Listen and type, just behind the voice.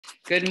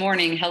Good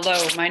morning.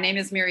 Hello, my name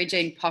is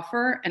Maryjane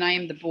Puffer, and I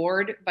am the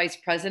Board Vice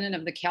President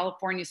of the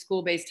California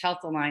School-Based Health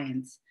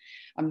Alliance.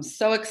 I'm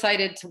so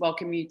excited to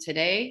welcome you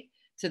today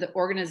to the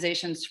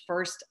organization's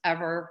first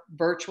ever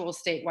virtual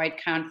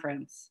statewide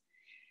conference.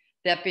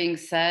 That being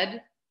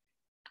said,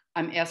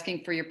 I'm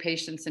asking for your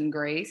patience and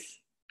grace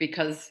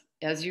because,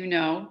 as you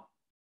know,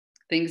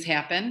 things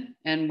happen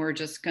and we're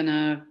just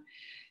gonna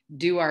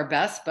do our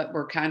best, but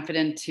we're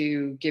confident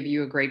to give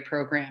you a great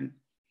program.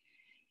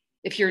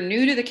 If you're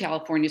new to the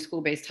California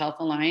School-Based Health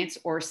Alliance,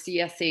 or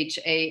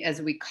CSHA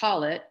as we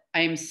call it,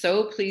 I am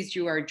so pleased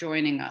you are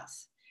joining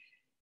us.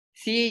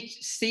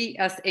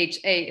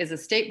 CSHA is a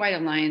statewide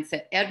alliance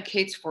that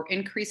advocates for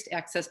increased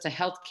access to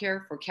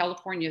healthcare for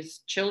California's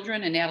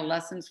children and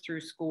adolescents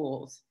through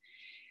schools.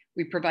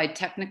 We provide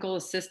technical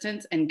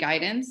assistance and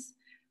guidance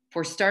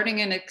for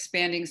starting and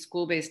expanding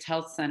school-based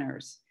health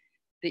centers.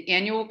 The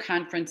annual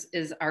conference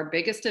is our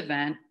biggest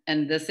event,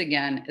 and this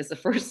again is the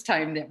first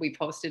time that we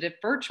posted it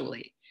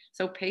virtually.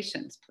 So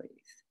patience, please.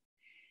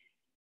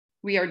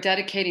 We are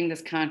dedicating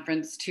this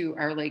conference to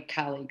our late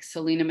colleague,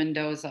 Selena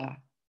Mendoza,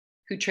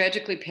 who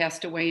tragically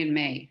passed away in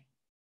May.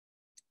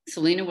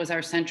 Selena was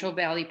our Central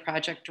Valley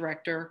Project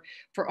Director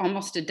for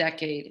almost a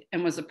decade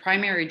and was a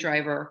primary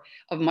driver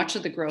of much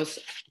of the growth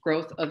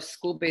of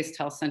school-based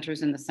health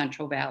centers in the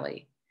Central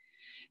Valley.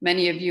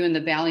 Many of you in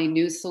the Valley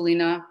knew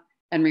Selena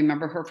and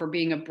remember her for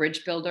being a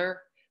bridge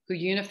builder who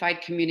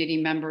unified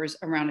community members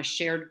around a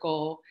shared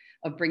goal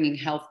of bringing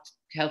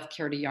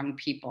healthcare to young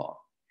people.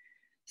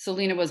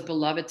 Selena was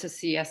beloved to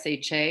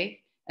CSHA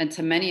and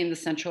to many in the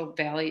Central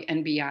Valley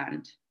and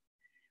beyond.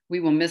 We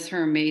will miss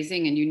her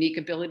amazing and unique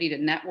ability to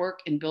network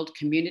and build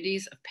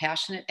communities of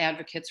passionate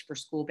advocates for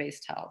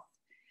school-based health.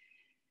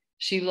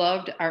 She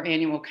loved our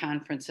annual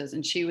conferences,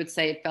 and she would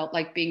say it felt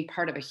like being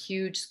part of a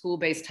huge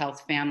school-based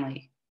health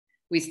family.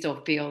 We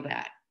still feel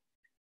that.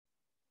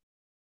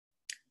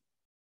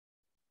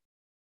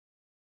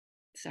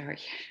 Sorry.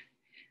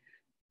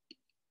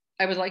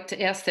 I would like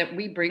to ask that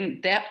we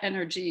bring that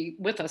energy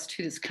with us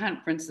to this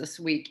conference this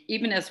week,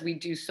 even as we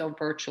do so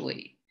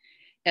virtually.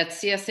 At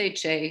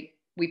CSHA,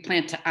 we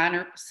plan to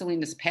honor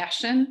Selena's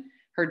passion,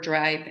 her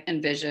drive,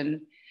 and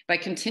vision by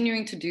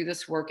continuing to do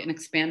this work and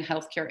expand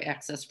healthcare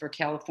access for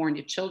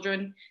California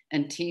children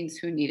and teens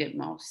who need it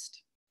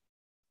most.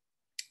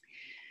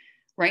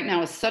 Right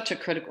now is such a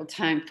critical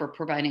time for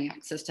providing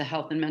access to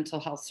health and mental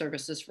health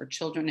services for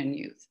children and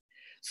youth.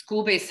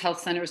 School-based health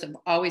centers have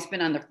always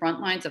been on the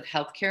front lines of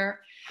healthcare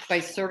by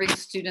serving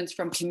students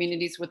from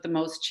communities with the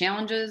most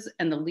challenges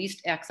and the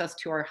least access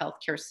to our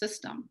healthcare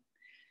system.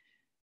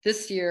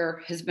 This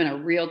year has been a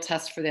real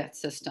test for that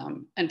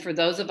system. And for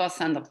those of us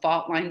on the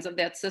fault lines of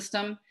that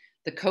system,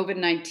 the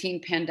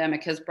COVID-19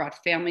 pandemic has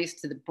brought families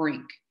to the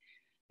brink,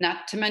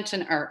 not to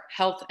mention our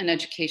health and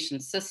education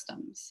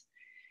systems.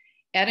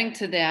 Adding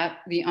to that,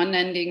 the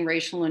unending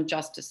racial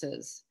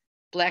injustices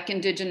Black,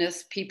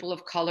 Indigenous, people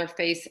of color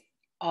face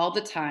all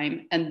the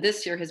time, and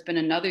this year has been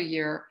another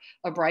year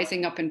of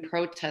rising up in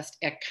protest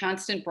at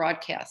constant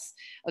broadcasts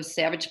of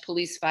savage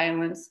police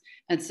violence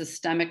and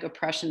systemic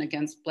oppression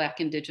against Black,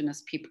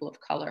 Indigenous people of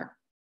color.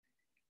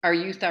 Our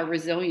youth are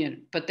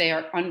resilient, but they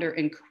are under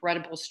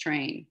incredible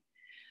strain.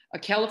 A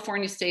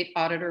California State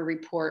Auditor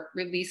report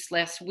released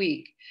last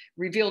week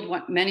revealed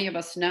what many of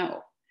us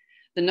know.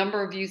 The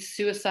number of youth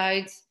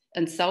suicides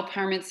and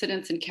self-harm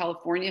incidents in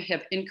California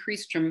have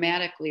increased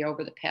dramatically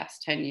over the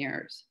past 10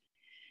 years.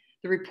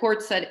 The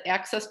report said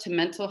access to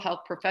mental health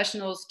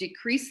professionals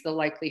decreased the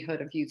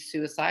likelihood of youth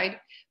suicide,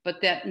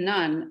 but that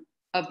none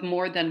of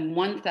more than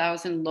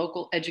 1,000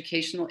 local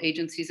educational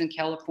agencies in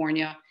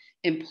California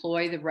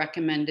employ the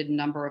recommended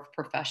number of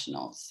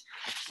professionals.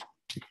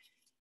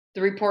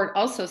 The report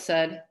also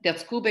said that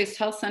school-based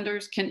health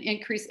centers can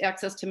increase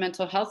access to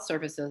mental health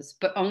services,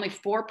 but only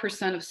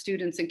 4% of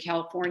students in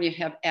California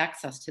have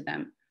access to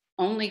them.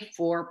 Only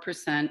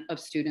 4% of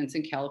students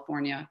in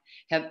California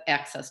have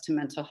access to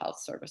mental health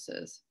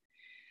services.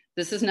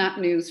 This is not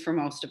news for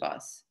most of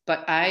us,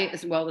 but I,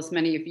 as well as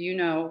many of you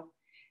know,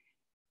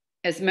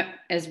 as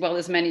well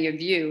as many of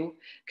you,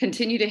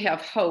 continue to have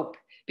hope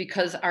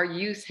because our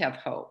youth have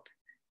hope,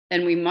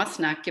 and we must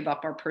not give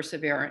up our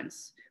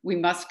perseverance. We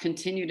must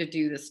continue to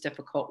do this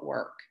difficult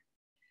work.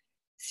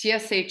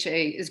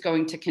 CSHA is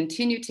going to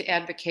continue to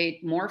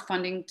advocate more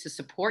funding to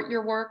support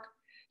your work,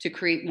 to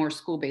create more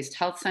school-based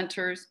health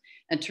centers,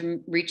 and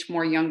to reach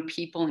more young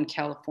people in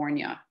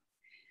California.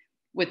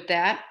 With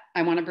that,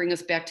 I want to bring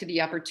us back to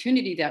the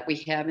opportunity that we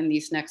have in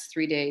these next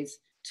 3 days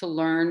to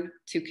learn,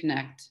 to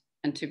connect,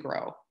 and to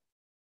grow.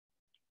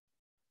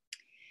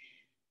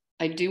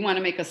 I do want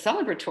to make a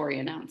celebratory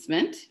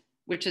announcement,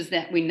 which is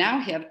that we now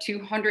have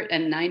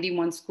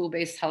 291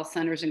 school-based health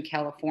centers in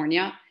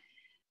California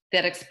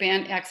that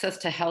expand access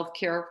to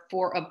healthcare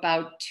for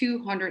about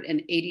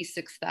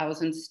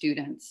 286,000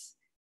 students.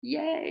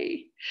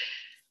 Yay!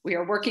 We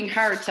are working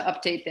hard to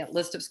update that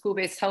list of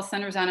school-based health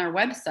centers on our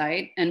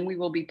website, and we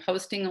will be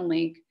posting a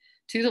link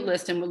to the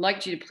list and would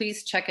like you to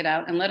please check it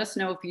out and let us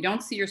know if you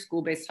don't see your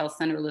school-based health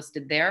center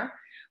listed there,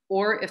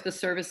 or if the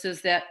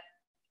services that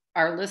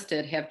are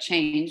listed have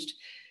changed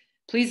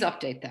Please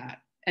update that.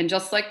 And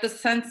just like the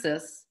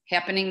census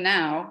happening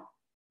now,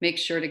 make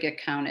sure to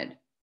get counted.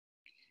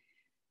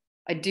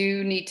 I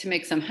do need to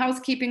make some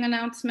housekeeping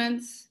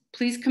announcements.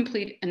 Please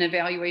complete an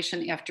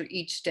evaluation after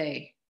each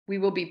day. We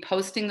will be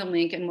posting the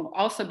link and we'll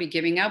also be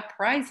giving out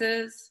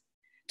prizes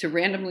to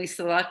randomly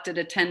selected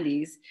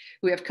attendees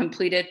who have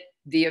completed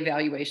the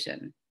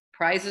evaluation.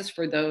 Prizes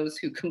for those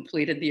who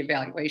completed the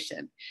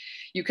evaluation.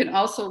 You can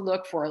also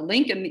look for a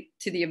link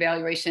to the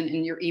evaluation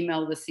in your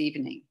email this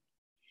evening.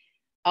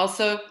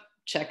 Also,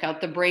 check out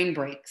the brain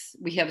breaks.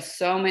 We have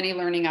so many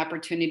learning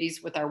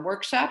opportunities with our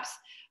workshops,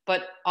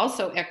 but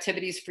also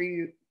activities for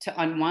you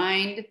to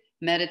unwind,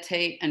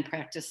 meditate, and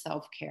practice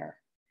self-care.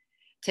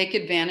 Take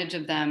advantage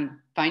of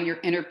them. Find your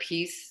inner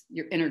peace,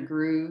 your inner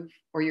groove,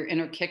 or your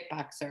inner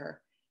kickboxer,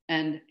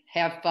 and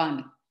have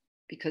fun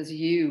because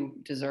you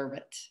deserve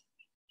it.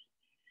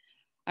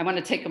 I want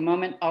to take a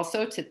moment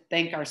also to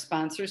thank our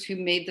sponsors who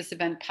made this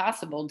event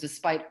possible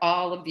despite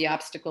all of the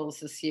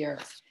obstacles this year.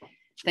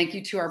 Thank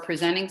you to our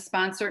presenting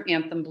sponsor,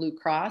 Anthem Blue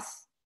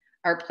Cross,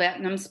 our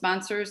platinum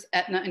sponsors,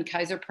 Aetna and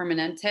Kaiser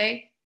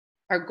Permanente,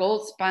 our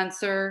gold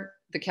sponsor,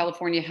 the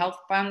California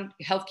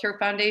Healthcare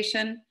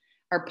Foundation.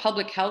 Our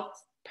public health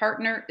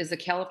partner is the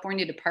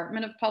California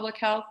Department of Public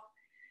Health.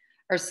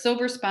 Our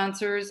silver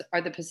sponsors are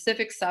the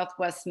Pacific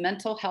Southwest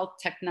Mental Health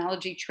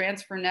Technology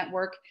Transfer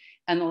Network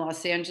and the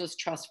Los Angeles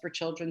Trust for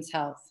Children's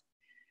Health.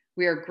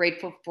 We are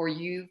grateful for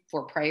you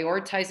for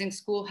prioritizing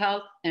school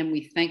health, and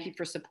we thank you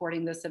for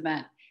supporting this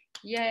event.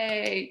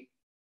 Yay,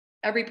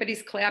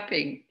 everybody's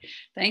clapping.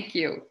 Thank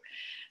you.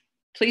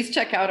 Please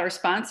check out our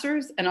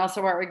sponsors and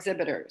also our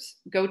exhibitors.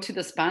 Go to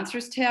the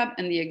sponsors tab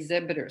and the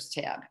exhibitors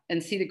tab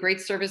and see the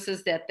great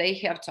services that they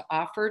have to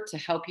offer to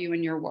help you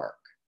in your work.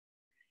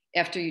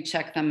 After you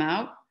check them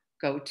out,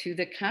 go to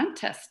the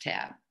contest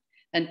tab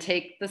and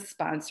take the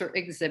sponsor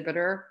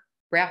exhibitor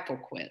raffle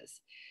quiz.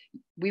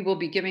 We will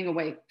be giving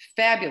away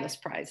fabulous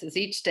prizes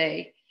each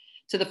day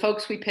to the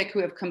folks we pick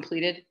who have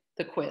completed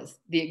the quiz,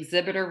 the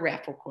exhibitor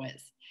raffle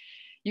quiz.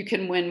 You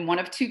can win one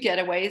of 2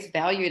 getaways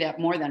valued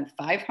at more than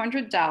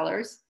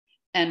 $500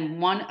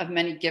 and one of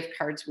many gift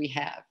cards we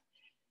have.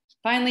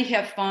 Finally,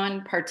 have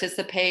fun,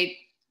 participate.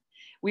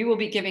 We will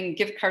be giving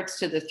gift cards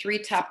to the 3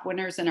 top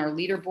winners in our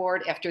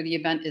leaderboard after the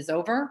event is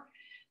over.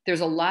 There's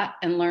a lot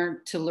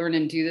to learn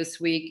and do this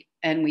week,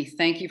 and we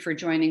thank you for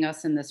joining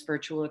us in this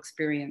virtual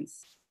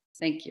experience.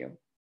 Thank you.